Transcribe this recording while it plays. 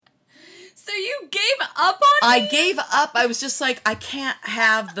So you gave up on I me? gave up. I was just like, I can't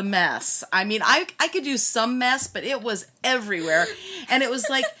have the mess. I mean, I could do some mess, but it was everywhere. And it was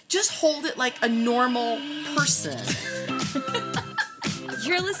like, just hold it like a normal person.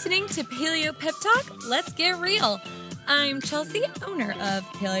 You're listening to Paleo Pep Talk. Let's get real. I'm Chelsea, owner of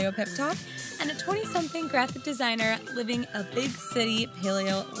Paleo Pep Talk, and a 20-something graphic designer living a big city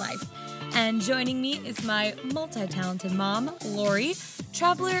paleo life. And joining me is my multi-talented mom, Lori,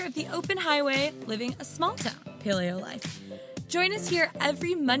 traveler of the open highway, living a small-town paleo life. Join us here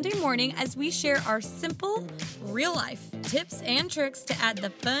every Monday morning as we share our simple, real-life tips and tricks to add the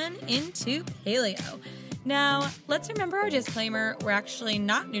fun into paleo. Now, let's remember our disclaimer. We're actually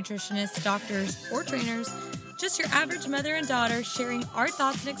not nutritionists, doctors, or trainers, just your average mother and daughter sharing our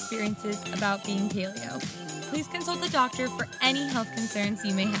thoughts and experiences about being paleo. Please consult a doctor for any health concerns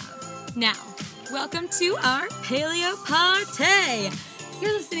you may have. Now, welcome to our Paleo Party.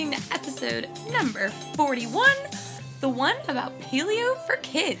 You're listening to episode number 41, the one about paleo for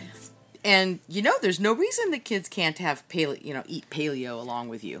kids. And, there's no reason that kids can't have eat paleo along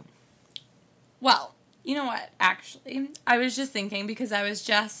with you. Well, you know what, actually, I was just thinking, because I was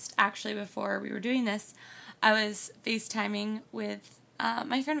just, actually, before we were doing this, I was FaceTiming with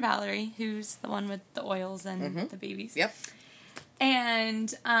my friend Valerie, who's the one with the oils and the babies. Yep.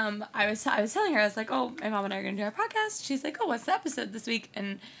 And I was telling her, I was like, oh, my mom and I are going to do our podcast. She's like, oh, what's the episode this week?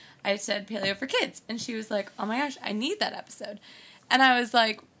 And I said paleo for kids. And she was like, oh my gosh, I need that episode. And I was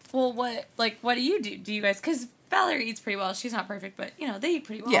like, well, what do you do? Do you guys, because Valerie eats pretty well. She's not perfect, but, they eat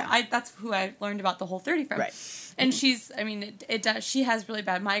pretty well. Yeah. That's who I learned about the Whole30 from. Right. And it does, she has really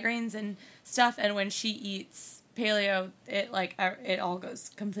bad migraines and stuff. And when she eats paleo, it all goes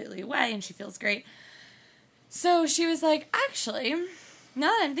completely away and she feels great. So she was like, actually, now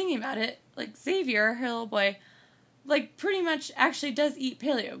that I'm thinking about it, Xavier, her little boy, pretty much actually does eat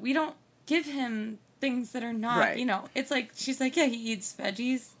paleo. We don't give him things that are not, right. It's like, she's like, yeah, he eats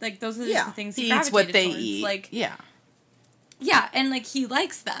veggies. Those are just the things he eats what they towards. eat. Yeah, and, he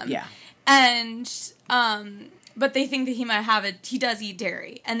likes them. Yeah. And, but they think that he does eat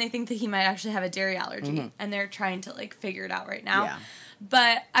dairy, and they think that he might actually have a dairy allergy, and they're trying to, figure it out right now. Yeah.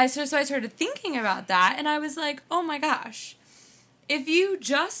 But I started thinking about that, and I was like, oh my gosh, if you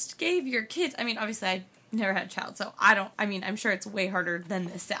just gave your kids, obviously I never had a child, so I'm sure it's way harder than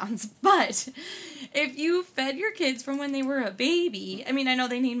this sounds, but if you fed your kids from when they were a baby, I know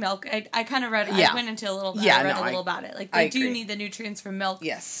they need milk. I kind of read, I went into a little bit, I read a little about it. They do need the nutrients from milk.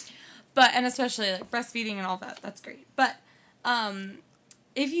 Yes. But, and especially, breastfeeding and all that, that's great. But,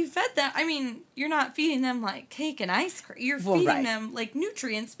 if you fed them, you're not feeding them, cake and ice cream. You're feeding them,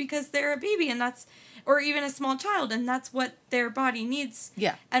 nutrients because they're a baby and that's, or even a small child, and that's what their body needs.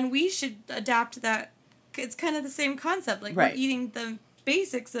 Yeah. And we should adapt that. It's kind of the same concept. Right. We're eating the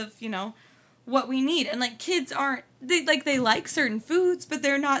basics of, what we need. And, kids aren't, they like certain foods, but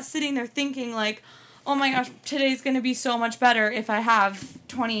they're not sitting there thinking, oh my gosh, today's going to be so much better if I have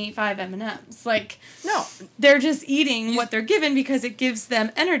 25 M&Ms. No. They're just eating what they're given because it gives them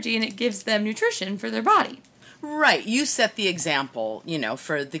energy and it gives them nutrition for their body. Right. You set the example,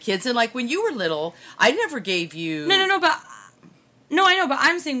 for the kids. And, when you were little, I never gave you... No, I know, but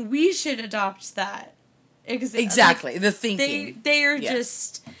I'm saying we should adopt that. Exactly. The thinking. They are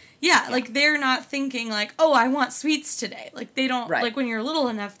just... Yeah, they're not thinking, oh, I want sweets today. They don't, when you're little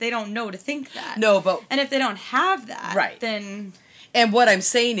enough, they don't know to think that. No, but... And if they don't have that, then... And what I'm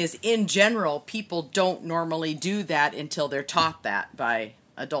saying is, in general, people don't normally do that until they're taught that by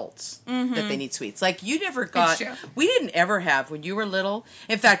adults, that they need sweets. You never got... We didn't ever have, when you were little...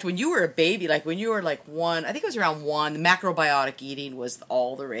 In fact, when you were a baby, when you were, 1... I think it was around 1, the macrobiotic eating was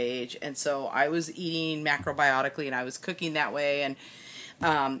all the rage. And so I was eating macrobiotically, and I was cooking that way, and...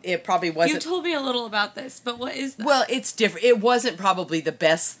 it probably wasn't... You told me a little about this, but what is that? Well, it's different. It wasn't probably the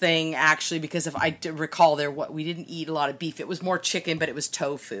best thing, actually, because if I recall we didn't eat a lot of beef. It was more chicken, but it was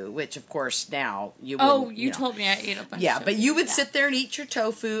tofu, which, of course, now you wouldn't... Oh, you told me I ate a bunch of tofu. Yeah, but you would sit there and eat your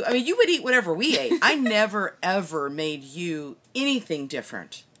tofu. You would eat whatever we ate. I never, ever made you anything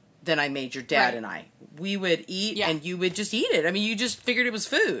different than I made your dad and I. We would eat, and you would just eat it. You just figured it was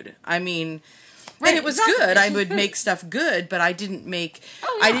food. Right, and it was good. I would make stuff good, but I didn't make...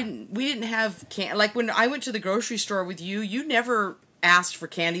 Oh, yeah. We didn't have... when I went to the grocery store with you, you never asked for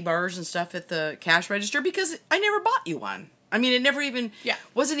candy bars and stuff at the cash register because I never bought you one. It never even... Yeah.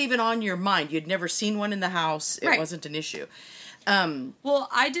 Wasn't even on your mind. You'd never seen one in the house. It wasn't an issue. Well,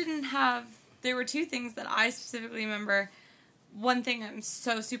 I didn't have... There were two things that I specifically remember. One thing I'm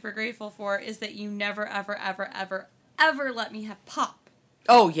so super grateful for is that you never, ever, ever, ever, ever let me have pop.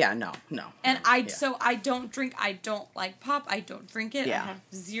 Oh, yeah, no. And so I don't drink, I don't like pop, I don't drink it, I have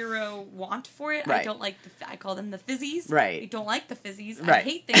zero want for it, I don't like, I call them the fizzies. Right. I don't like the fizzies, I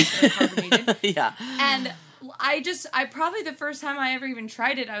hate things that are carbonated. Yeah. And I probably the first time I ever even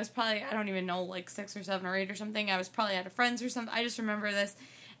tried it, I was probably, I don't even know, like 6 or 7 or 8 or something, I was probably at a friend's or something, I just remember this.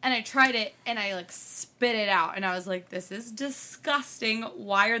 And I tried it, and I, like, spit it out. And I was like, this is disgusting.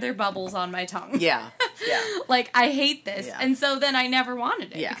 Why are there bubbles on my tongue? Yeah. Like, I hate this. Yeah. And so then I never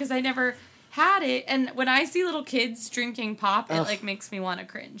wanted it. Because I never had it. And when I see little kids drinking pop, it, like, makes me want to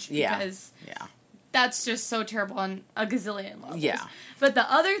cringe. Because that's just so terrible on a gazillion levels. Yeah. But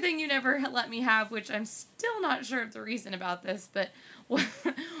the other thing you never let me have, which I'm still not sure of the reason about this, but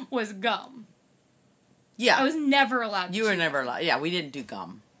was gum. Yeah. I was never allowed to You were never allowed. Yeah, we didn't do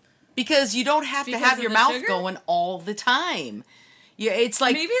gum. Because you don't have to have your mouth sugar? Going all the time. Yeah, it's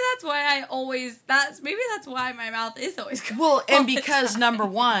like maybe that's why maybe that's why my mouth is always going. Well, and because number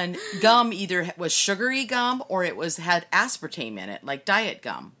one, gum either was sugary gum or it had aspartame in it, like diet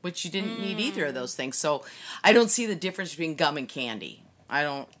gum, which you didn't need either of those things. So I don't see the difference between gum and candy.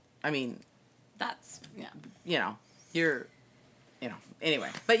 That's anyway.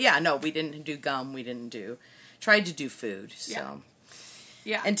 But yeah, no, we didn't do gum. We tried to do food. So.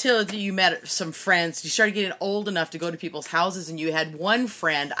 Yeah. Until you met some friends, you started getting old enough to go to people's houses, and you had one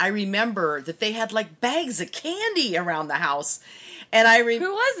friend. I remember that they had like bags of candy around the house, and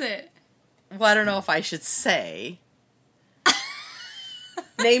who was it? Well, I don't know if I should say.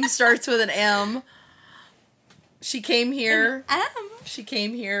 Name starts with an M. She came here. An M. She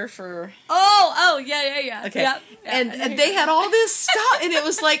came here for. Oh, yeah. Okay. Yep. And they had all this stuff, and it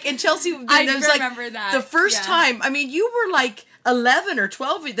was like, and Chelsea. I remember that. The first time, I mean, you were like 11 or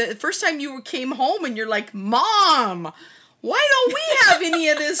 12. The first time you came home, and you're like, Mom, why don't we have any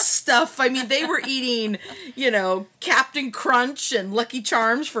of this stuff? I mean, they were eating, Captain Crunch and Lucky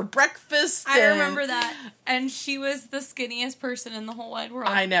Charms for breakfast. I remember that. And she was the skinniest person in the whole wide world.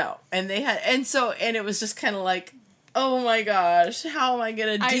 I know. And they had, and it was just kind of like, oh my gosh, how am I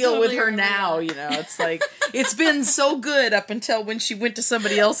going to deal with her now? That. It's like, it's been so good up until when she went to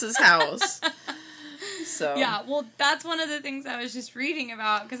somebody else's house. So. Yeah, well, that's one of the things I was just reading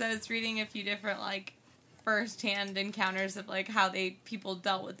about, because I was reading a few different, like, first-hand encounters of, like, how people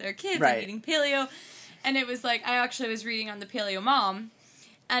dealt with their kids and eating paleo. And it was like, I actually was reading on the Paleo Mom,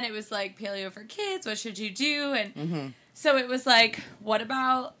 and it was like, paleo for kids, what should you do? And so it was like, what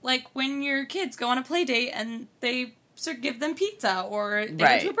about, like, when your kids go on a play date and they give them pizza, or they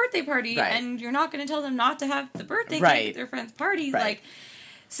go to a birthday party, and you're not going to tell them not to have the birthday cake at their friend's party. Like,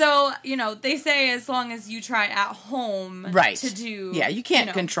 so, they say as long as you try at home to do... Yeah, you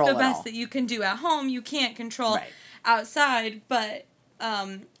can't control the best that you can do at home. You can't control outside, but...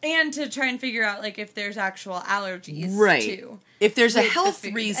 and to try and figure out, like, if there's actual allergies, too. If there's a health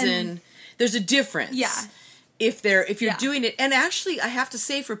reason, there's a difference. Yeah. If you're doing it, and actually I have to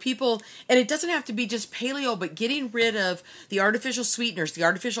say for people, and it doesn't have to be just paleo, but getting rid of the artificial sweeteners, the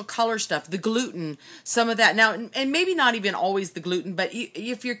artificial color stuff, the gluten, some of that. Now, and maybe not even always the gluten, but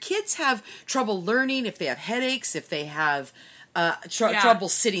if your kids have trouble learning, if they have headaches, if they have trouble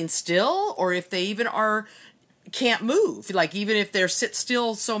sitting still, or if they even can't move, like even if they're sit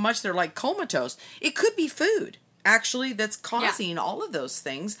still so much they're like comatose, it could be food. Actually, that's causing all of those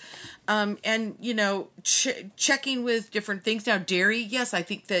things. And, checking with different things. Now, dairy, yes, I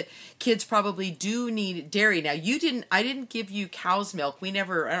think that kids probably do need dairy. Now, I didn't give you cow's milk. I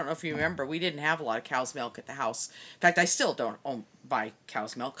don't know if you remember, we didn't have a lot of cow's milk at the house. In fact, I still don't buy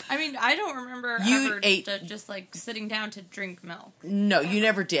cow's milk. I mean, I don't remember ever just like sitting down to drink milk. No, you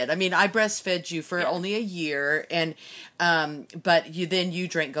never did. I mean, I breastfed you for only a year, and but you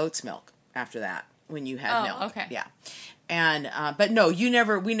drank goat's milk after that. When you had milk. Okay. Yeah. And, but no,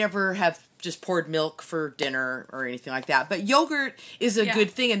 we never have just poured milk for dinner or anything like that. But yogurt is a good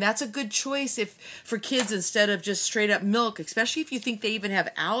thing, and that's a good choice for kids instead of just straight up milk, especially if you think they even have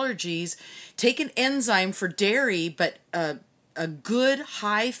allergies. Take an enzyme for dairy, but a good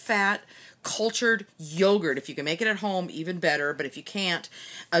high fat cultured yogurt. If you can make it at home, even better. But if you can't,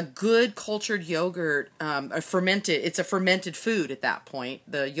 a good cultured yogurt, it's a fermented food at that point.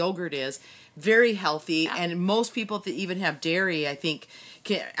 The yogurt is very healthy, and most people that even have dairy, I think,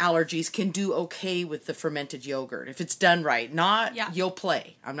 allergies can do okay with the fermented yogurt if it's done right. Not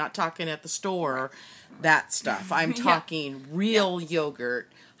Yoplait. I'm not talking at the store, that stuff. I'm talking real yogurt,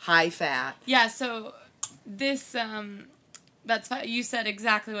 high fat. Yeah. So this that's you said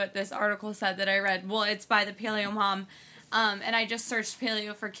exactly what this article said that I read. Well, it's by the Paleo Mom. And I just searched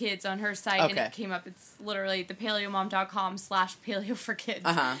paleo for kids on her site, and it came up. It's literally thepaleomom.com/paleo for kids.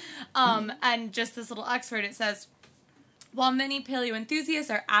 And just this little excerpt, it says, While many paleo enthusiasts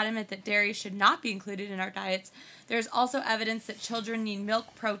are adamant that dairy should not be included in our diets, there's also evidence that children need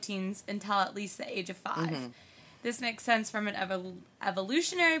milk proteins until at least the age of 5. Mm-hmm. This makes sense from an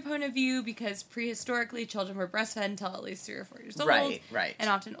evolutionary point of view because prehistorically children were breastfed until at least 3 or 4 years old. Right. And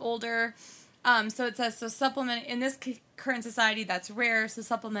often older. So it says, supplement in this current society, that's rare, so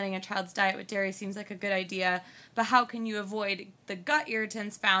supplementing a child's diet with dairy seems like a good idea, but how can you avoid the gut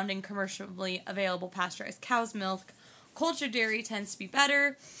irritants found in commercially available pasteurized cow's milk? Cultured dairy tends to be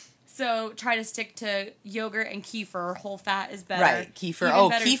better, so try to stick to yogurt and kefir. Whole fat is better. Right, kefir.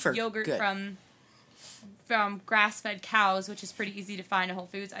 Kefir. Yogurt good. from grass-fed cows, which is pretty easy to find at Whole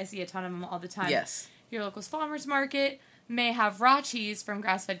Foods. I see a ton of them all the time. Yes. Your local farmer's market may have raw cheese from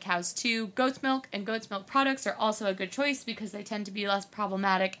grass-fed cows too. Goat's milk and goat's milk products are also a good choice because they tend to be less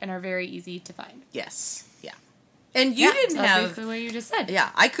problematic and are very easy to find. Yes. Yeah. And you didn't have the way you just said. Yeah,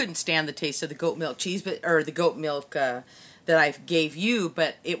 I couldn't stand the taste of the goat milk cheese, or the goat milk that I gave you,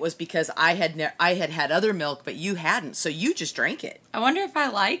 but it was because I had other milk, but you hadn't, so you just drank it. I wonder if I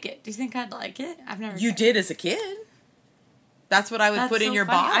like it. Do you think I'd like it? I've never. You did as a kid. That's what I would put in your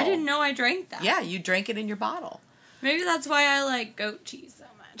bottle. I didn't know I drank that. Yeah, you drank it in your bottle. Maybe that's why I like goat cheese so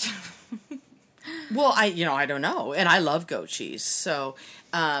much. Well, I don't know, and I love goat cheese, so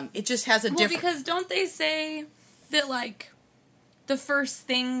it just has a different. Well, because don't they say that like the first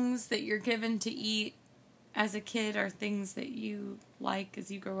things that you're given to eat as a kid are things that you like as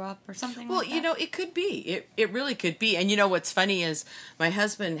you grow up or something like that? Well, it could be. It really could be. And what's funny is my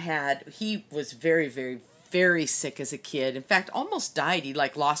husband he was very, very, very sick as a kid. In fact, almost died. He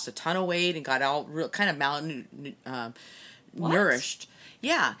lost a ton of weight and got all real kind of malnourished.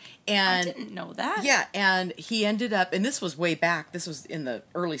 Yeah. And I didn't know that. Yeah, and he ended up, and this was way back, this was in the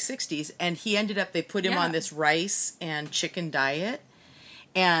early 60s, and they put him on this rice and chicken diet,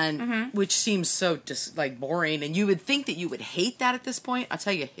 and which seems so just boring, and you would think that you would hate that at this point. I'll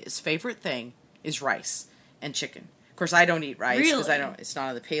tell you, his favorite thing is rice and chicken. Of course, I don't eat rice because it's not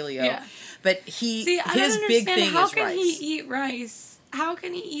on the paleo. Yeah. But his big thing is rice. How can he eat rice? How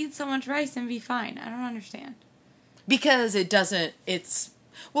can he eat so much rice and be fine? I don't understand. Because rice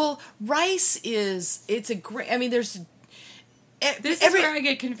it's a great, this is where I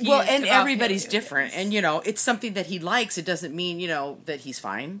get confused. Well, and everybody's different. And, it's something that he likes. It doesn't mean, that he's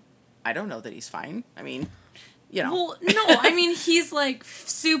fine. I don't know that he's fine. Well, no, he's,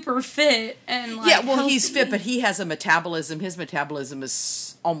 super fit and, yeah, well, healthy. He's fit, but he has a metabolism. His metabolism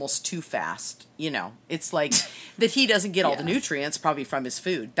is almost too fast, It's like that he doesn't get all the nutrients probably from his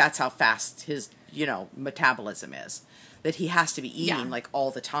food. That's how fast his, metabolism is. That he has to be eating,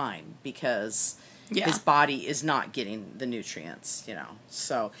 all the time because his body is not getting the nutrients,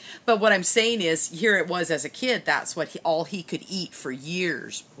 So, but what I'm saying is, here it was as a kid, that's what all he could eat for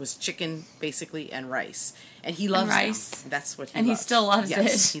years was chicken, basically, and rice. And he loves rice. Them. That's what he loves. And he still loves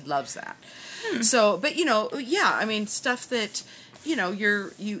it. He loves that. So, but, stuff that,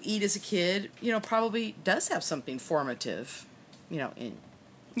 you eat as a kid, probably does have something formative,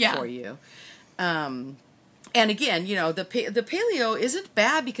 for you. And again, the paleo isn't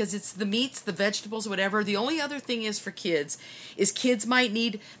bad because it's the meats, the vegetables, whatever. The only other thing is for kids might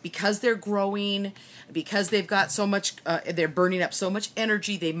need, because they're growing, because they've got so much, they're burning up so much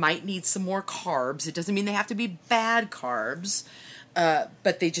energy, they might need some more carbs. It doesn't mean they have to be bad carbs,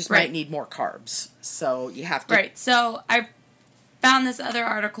 but they just might need more carbs. So you have to. Right. So I found this other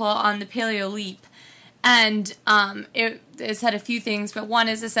article on the Paleo Leap. And it said a few things, but one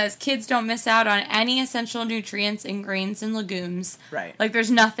is it says kids don't miss out on any essential nutrients in grains and legumes. Right.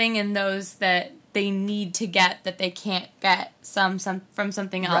 There's nothing in those that they need to get that they can't get some from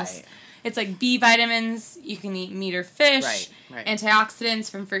something else. Right. It's like B vitamins, you can eat meat or fish, right.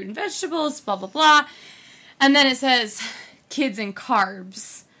 Antioxidants from fruit and vegetables, blah, blah, blah. And then it says kids and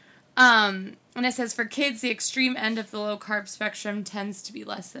carbs. And it says, for kids, the extreme end of the low-carb spectrum tends to be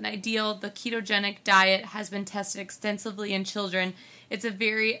less than ideal. The ketogenic diet has been tested extensively in children. It's a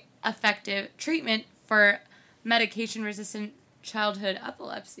very effective treatment for medication-resistant childhood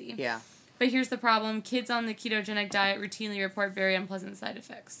epilepsy. Yeah. But here's the problem. Kids on the ketogenic diet routinely report very unpleasant side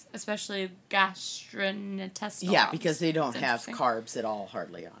effects, especially gastrointestinal. Yeah, because they don't have carbs at all,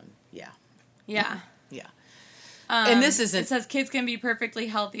 hardly on. Yeah. Yeah. Yeah. And this isn't. It says kids can be perfectly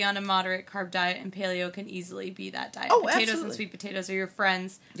healthy on a moderate carb diet, and paleo can easily be that diet. Oh, Potatoes absolutely. and sweet potatoes are your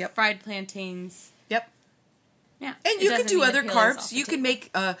friends. Yep. Fried plantains. Yep. Yeah. And you can do other carbs. You can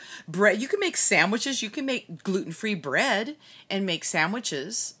make bread. You can make sandwiches. You can make gluten-free bread and make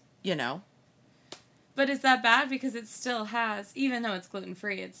sandwiches. But is that bad? Because it still has, even though it's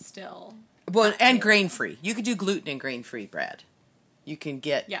gluten-free, it's still. Well, and grain-free. You could do gluten and grain-free bread. You can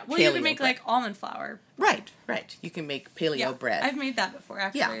get Well, you can make bread. Like almond flour. Right. You can make paleo bread. I've made that before,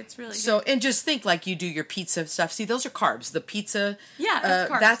 actually. Yeah. It's really good. So, and just think like you do your pizza stuff. See, those are carbs. The pizza,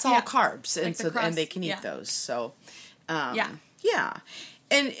 that's carbs. That's all carbs. And like and they can eat those. So, yeah.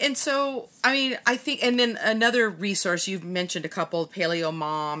 And so, I mean, I think, and then another resource, you've mentioned a couple, Paleo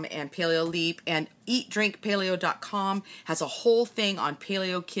Mom and Paleo Leap, and eatdrinkpaleo.com has a whole thing on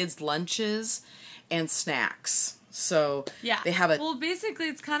paleo kids' lunches and snacks. So, they have Well, basically,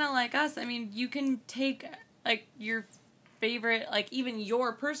 it's kind of like us. I mean, you can take, like, your favorite, like, even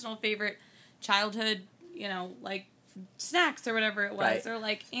your personal favorite childhood, like, snacks or whatever it was, or,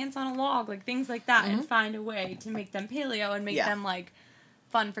 like, ants on a log, like, things like that, and find a way to make them paleo and make them, like,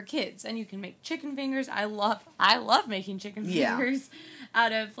 fun for kids. And you can make chicken fingers. I love making chicken fingers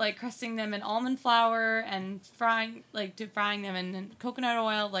out of like crusting them in almond flour and deep frying them in coconut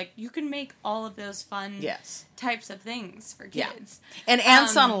oil. Like you can make all of those fun types of things for kids. And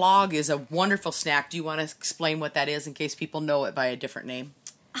ants on a log is a wonderful snack. Do you want to explain what that is in case people know it by a different name?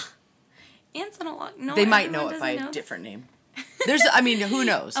 Ants on a log? No, they might know it by a different name. Who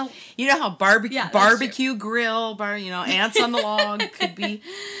knows? You know how barbecue grill, ants on the log could be.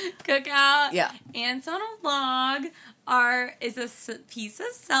 Cookout. Yeah. Ants on a log is a piece of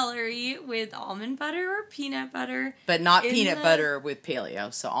celery with almond butter or peanut butter. But not peanut butter with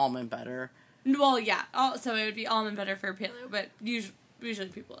paleo, so almond butter. Well, yeah. So it would be almond butter for paleo, but usually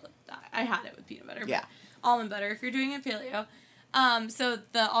people, I had it with peanut butter. Yeah. Almond butter if you're doing a paleo. So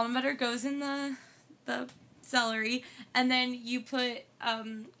the almond butter goes in the celery, and then you put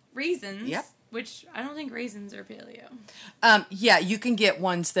raisins. Yep. Which I don't think raisins are paleo. You can get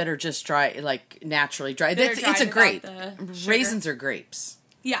ones that are just dry, like naturally dry. It's a grape. Raisins are grapes.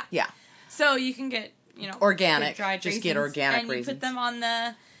 Yeah. Yeah. So you can get organic. Dried just raisins, get organic raisins. And you put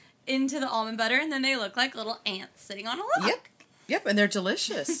them into the almond butter, and then they look like little ants sitting on a log. Yep, and they're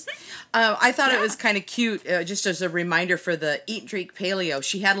delicious. I thought it was kind of cute, just as a reminder for the Eat and Drink Paleo.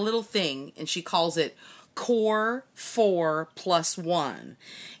 She had a little thing, and she calls it Core 4+1.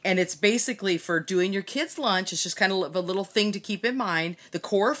 And it's basically for doing your kids' lunch. It's just kind of a little thing to keep in mind. The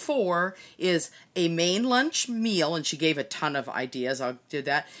Core 4 is a main lunch meal, and she gave a ton of ideas. I'll do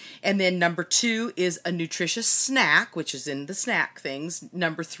that. And then number 2 is a nutritious snack, which is in the snack things.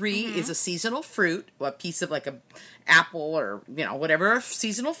 Number 3 is a seasonal fruit, a piece of like a apple or, whatever a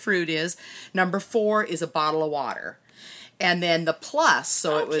seasonal fruit is. Number 4 is a bottle of water. And then the plus,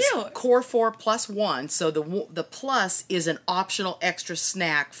 so it was cute. Core 4+1. So the plus is an optional extra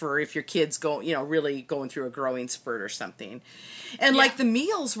snack for if your kid's really going through a growing spurt or something. And like the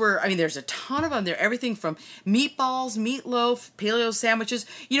meals there's a ton of them. They're everything from meatballs, meatloaf, paleo sandwiches.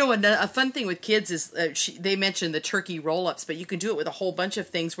 A fun thing with kids is they mentioned the turkey roll-ups, but you can do it with a whole bunch of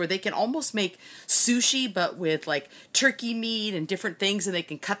things where they can almost make sushi, but with like turkey meat and different things, and they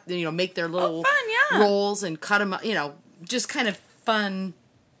can cut, make their little rolls and cut them, just kind of fun,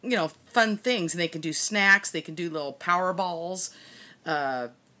 fun things. And they can do snacks. They can do little power balls. Power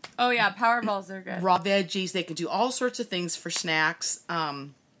balls are good. Raw veggies. They can do all sorts of things for snacks.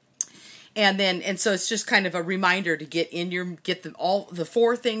 And so it's just kind of a reminder to get all the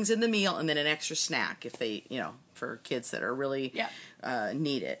 4 things in the meal and then an extra snack if they, for kids that are really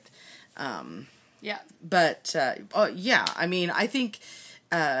need it. But I think.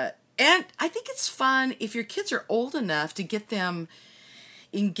 And I think it's fun if your kids are old enough to get them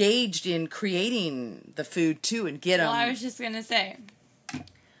engaged in creating the food too and get them. Well, I was just going to say,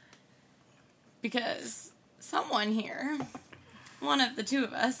 because someone here, one of the two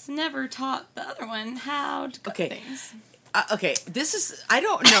of us, never taught the other one how to cook things. I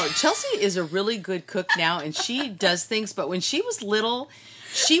don't know. Chelsea is a really good cook now, and she does things, but when she was little,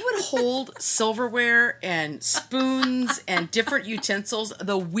 she would hold silverware and spoons and different utensils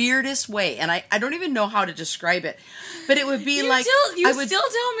the weirdest way, and I don't even know how to describe it. But it would be still tell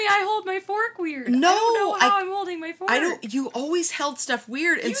me I hold my fork weird. No, I don't know how I'm holding my fork. You always held stuff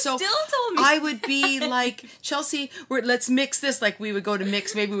weird, and so still told me. I would be like, Chelsea, let's mix this. Like we would go to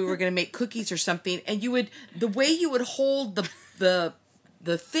mix. Maybe we were going to make cookies or something, and the way you would hold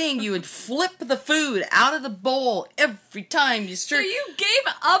the thing, you would flip the food out of the bowl every time you stir. So you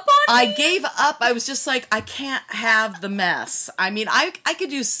gave up on me? I gave up. I was just like, I can't have the mess. I mean, I could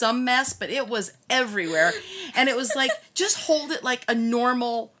do some mess, but it was everywhere. And it was like, just hold it like a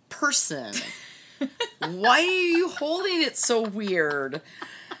normal person. Why are you holding it so weird?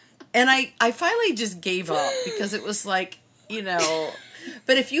 And I finally just gave up because it was like,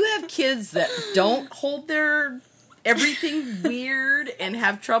 but if you have kids that don't hold their everything weird and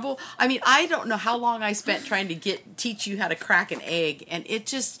have trouble. I mean, I don't know how long I spent trying to teach you how to crack an egg, and it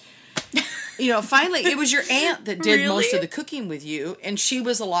just, Finally, it was your aunt that did Really? most of the cooking with you, and she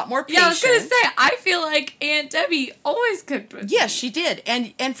was a lot more patient. Yeah, I was gonna say, I feel like Aunt Debbie always cooked with me. Yes, she did,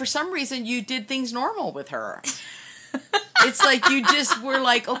 and for some reason, you did things normal with her. It's like you just were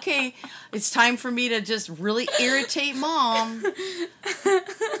like, okay, it's time for me to just really irritate Mom.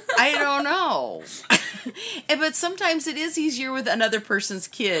 I don't know. But sometimes it is easier with another person's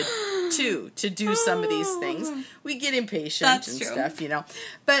kid, too, to do some of these things. We get impatient That's and true. stuff,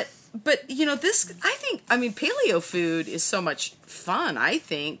 But, this, paleo food is so much fun, I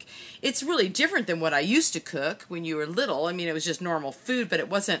think. It's really different than what I used to cook when you were little. It was just normal food, but it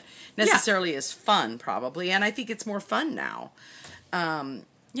wasn't necessarily as fun, probably. And I think it's more fun now.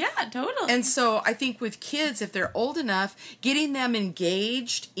 Yeah, totally. And so I think with kids, if they're old enough, getting them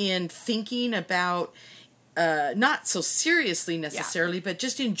engaged in thinking about, not so seriously necessarily, but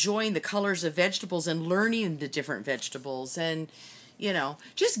just enjoying the colors of vegetables and learning the different vegetables and,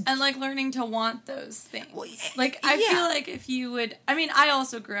 just... And, learning to want those things. Well, I feel like if you would... I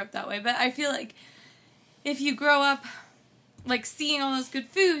also grew up that way, but I feel like if you grow up, seeing all those good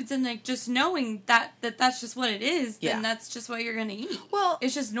foods and, just knowing that's just what it is, then that's just what you're going to eat. Well,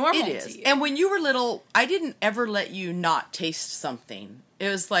 it's just normal it is. to you. And when you were little, I didn't ever let you not taste something. It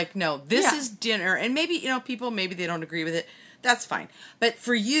was like, no, this is dinner. And maybe, people, maybe they don't agree with it. That's fine. But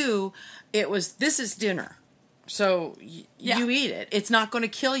for you, it was, this is dinner. So you eat it. It's not going to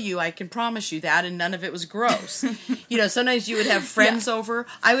kill you. I can promise you that. And none of it was gross. Sometimes you would have friends over.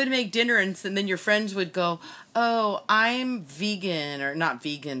 I would make dinner and then your friends would go, oh, I'm vegan, or not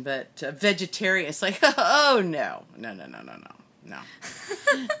vegan, but vegetarian. It's like, oh, no. No. No.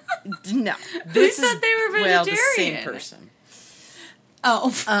 Who said they were vegetarian? Well, the same person.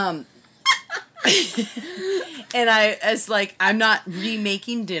 Oh. And I was like, I'm not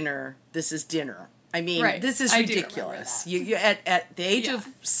remaking dinner. This is dinner. This is ridiculous. You at the age of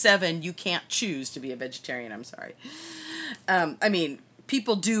 7, you can't choose to be a vegetarian. I'm sorry.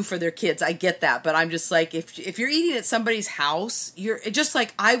 People do for their kids. I get that, but I'm just like, if you're eating at somebody's house, you're just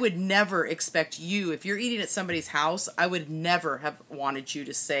like, I would never expect you. If you're eating at somebody's house, I would never have wanted you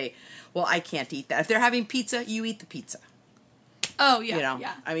to say, well, I can't eat that. If they're having pizza, you eat the pizza. Oh, yeah,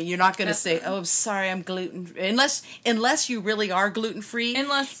 yeah. You're not going to say, oh, sorry, I'm gluten... Unless you really are gluten-free.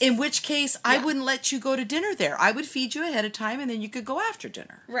 In which case, I wouldn't let you go to dinner there. I would feed you ahead of time, and then you could go after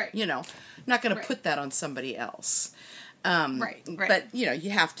dinner. Right. I'm not going to put that on somebody else. Right. But, you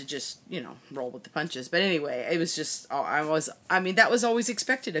have to just, roll with the punches. But anyway, it was just... that was always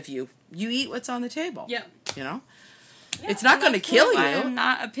expected of you. You eat what's on the table. Yeah. Yeah, it's not going to kill you. I'm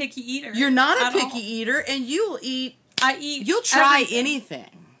not a picky eater. You're not a picky eater, and you'll eat... You'll try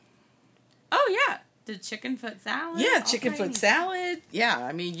anything. Oh yeah, the chicken foot salad. Yeah, chicken foot salad.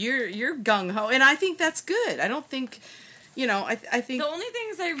 Yeah, you're gung ho, and I think that's good. I don't think, I think the only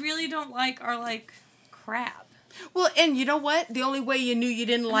things I really don't like are crab. Well, and you know what? The only way you knew you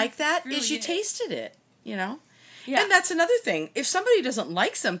didn't like that is you tasted it. Yeah. And that's another thing. If somebody doesn't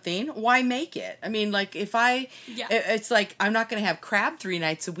like something, why make it? It's like I'm not going to have crab 3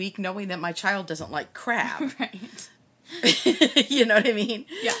 nights a week, knowing that my child doesn't like crab. Right. You know what I mean?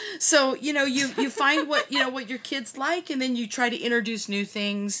 Yeah. So, you find what your kids like, and then you try to introduce new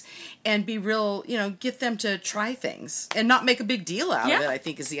things and be real, get them to try things and not make a big deal out of it, I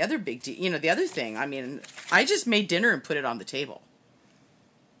think is the other big deal. The other thing, I just made dinner and put it on the table.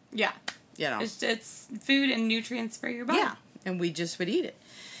 Yeah. It's food and nutrients for your body. Yeah. And we just would eat it.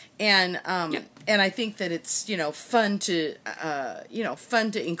 And, and I think that it's, fun to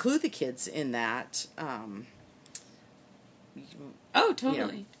include the kids in that, oh,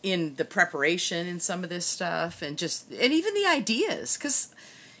 totally. In the preparation and some of this stuff, and even the ideas, because,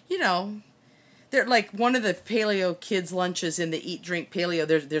 they're like one of the paleo kids' lunches in the Eat Drink Paleo.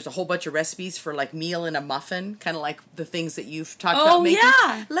 There's a whole bunch of recipes for meal in a muffin, kind of like the things that you've talked about making.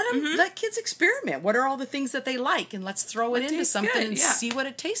 Yeah. Let kids experiment. What are all the things that they like, and let's throw it into something and see what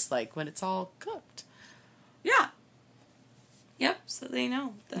it tastes like when it's all cooked. Yeah. Yep. So they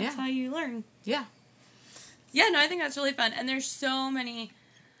know that's how you learn. Yeah. Yeah, no, I think that's really fun. And there's so many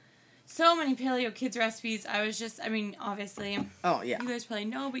paleo kids recipes. Obviously. Oh, yeah. You guys probably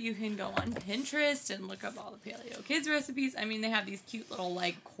know, but you can go on Pinterest and look up all the paleo kids recipes. They have these cute little,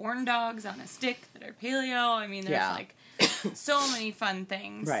 corn dogs on a stick that are paleo. There's, so many fun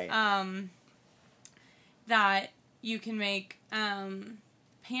things. Right. That you can make,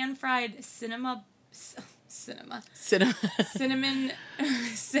 pan-fried cinnamon, pan-fried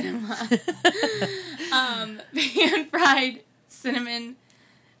cinnamon.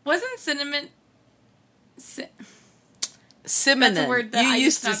 Wasn't cinnamon... Cinnamon. That's a word that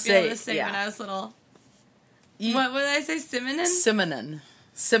used to be able to say when I was little. What did I say? Cinnamon? Cinnamon.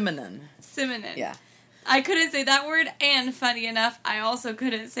 Simonon. Yeah. I couldn't say that word, and funny enough, I also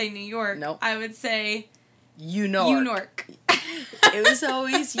couldn't say New York. Nope. I would say... Unork. It was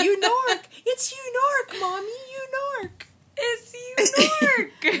always Unork. It's Unork, Mommy. Unork. It's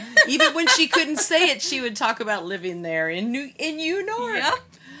Unork. Even when she couldn't say it, she would talk about living there in Unork. Yep.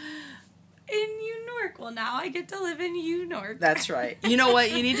 In Unork. Well, now I get to live in Unork. That's right. You know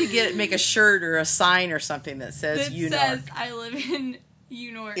what? You need to make a shirt or a sign or something that says Unork. That says I live in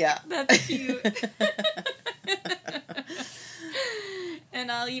Unork. Yeah. That's cute.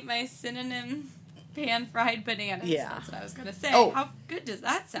 And I'll eat my synonym pan-fried bananas. Yeah. That's what I was going to say. Oh. How good does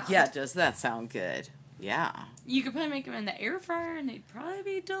that sound? Yeah, does that sound good? Yeah. You could probably make them in the air fryer and they'd probably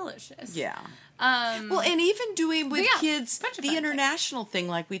be delicious. Yeah. Well, and even doing with kids the international thing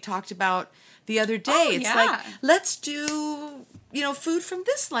like we talked about the other day. It's like, let's do, food from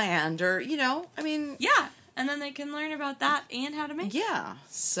this land or, I mean. Yeah. And then they can learn about that and how to make it. Yeah.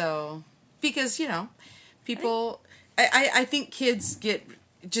 So, because, people, I think kids get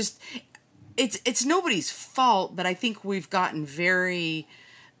just, it's nobody's fault, but I think we've gotten very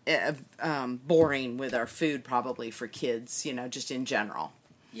boring with our food probably for kids, just in general.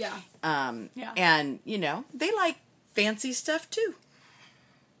 Yeah. Yeah. And, they like fancy stuff too.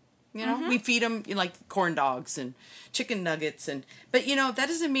 We feed them like corn dogs and chicken nuggets but that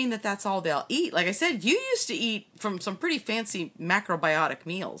doesn't mean that that's all they'll eat. Like I said, you used to eat from some pretty fancy macrobiotic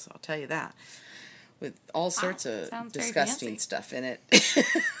meals, I'll tell you that. With all sorts of disgusting stuff in it.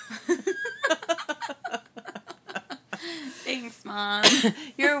 Thanks, Mom.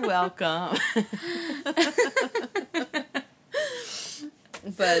 You're welcome.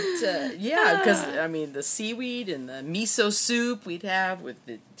 But, because, the seaweed and the miso soup we'd have with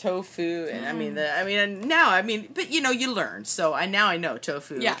the tofu, and, but, you learn. So, now I know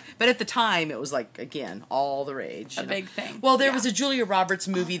tofu. Yeah. But at the time, it was, like, again, all the rage. A big thing. Well, there was a Julia Roberts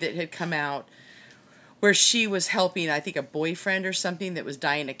movie that had come out where she was helping, I think, a boyfriend or something that was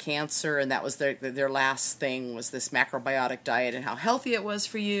dying of cancer, and that was their last thing was this macrobiotic diet and how healthy it was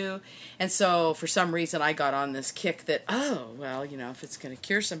for you. And so, for some reason, I got on this kick that, if it's going to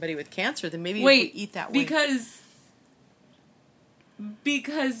cure somebody with cancer, then maybe if we eat that way.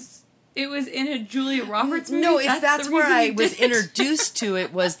 Because it was in a Julia Roberts movie? No, that's where I was introduced to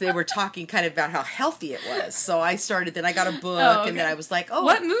it, was they were talking kind of about how healthy it was. So I got a book, and then I was like,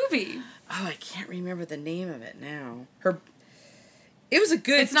 what movie? Oh, I can't remember the name of it now. It was a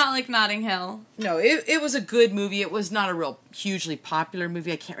good... It's not like Notting Hill. No, it was a good movie. It was not a real hugely popular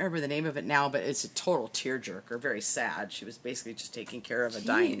movie. I can't remember the name of it now, but it's a total tearjerker. Very sad. She was basically just taking care of a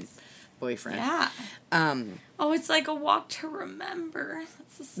dying boyfriend. Yeah. It's like A Walk to Remember.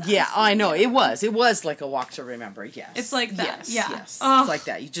 I know. It was like A Walk to Remember, yes. It's like that. Yes. Oh, it's like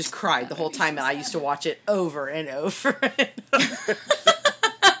that. You just cried the whole time, and I used to watch it over and over and over.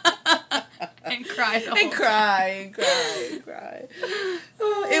 And cry the whole time. Cry.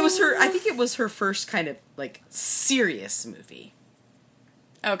 It was I think it was her first kind of, like, serious movie.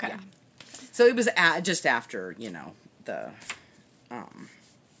 Okay. Yeah. So it was just after, the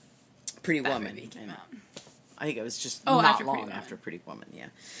Pretty Woman. Came out. I think it was just not long after Pretty Woman, yeah.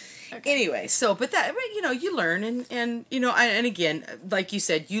 Okay. Anyway, but that, you learn, and again, like you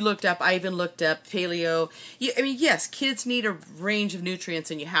said, you looked up, I even looked up paleo. Yes, kids need a range of nutrients,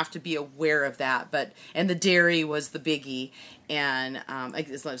 and you have to be aware of that, and the dairy was the biggie, and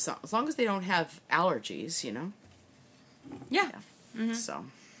as long as they don't have allergies, Yeah. Mm-hmm. So.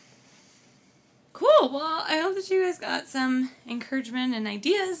 Cool. Well, I hope that you guys got some encouragement and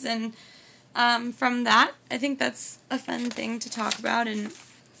ideas, and from that, I think that's a fun thing to talk about, and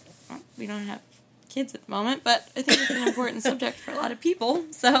we don't have kids at the moment, but I think it's an important subject for a lot of people,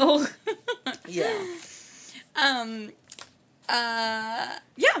 so. Yeah.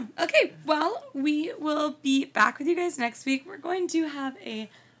 Okay, well, we will be back with you guys next week. We're going to have a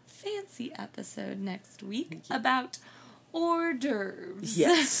fancy episode next week about hors d'oeuvres.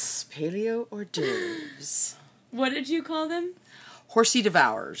 Yes, paleo hors d'oeuvres. What did you call them? Horsey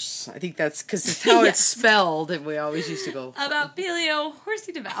Devours. I think that's because it's how it's spelled, and we always used to go... About paleo,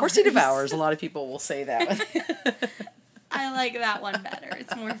 Horsey Devours. Horsey Devours. A lot of people will say that. I like that one better.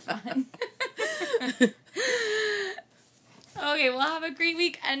 It's more fun. Okay, well, have a great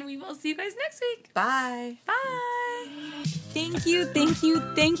week, and we will see you guys next week. Bye. Bye. Thank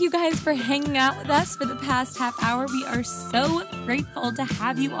you guys for hanging out with us for the past half hour. We are so grateful to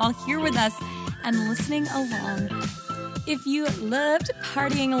have you all here with us and listening along. If you loved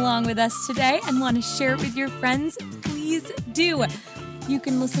partying along with us today and want to share it with your friends, please do. You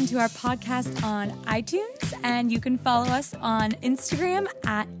can listen to our podcast on iTunes, and you can follow us on Instagram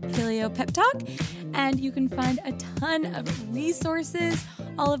at Paleo Pep Talk, and you can find a ton of resources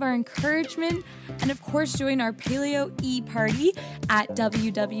all of our encouragement, and of course, join our Paleo e-party at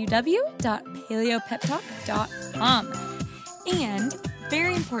www.paleopeptalk.com. And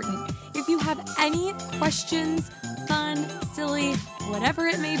very important, if you have any questions, fun, silly, whatever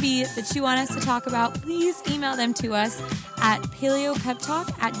it may be that you want us to talk about, please email them to us at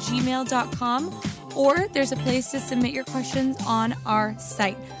paleopeptalk@gmail.com, or there's a place to submit your questions on our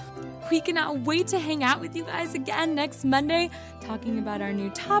site. We cannot wait to hang out with you guys again next Monday, talking about our new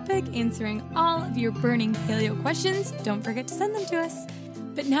topic, answering all of your burning paleo questions. Don't forget to send them to us.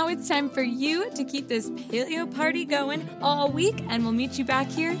 But now it's time for you to keep this paleo party going all week, and we'll meet you back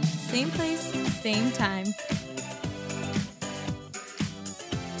here, same place, same time.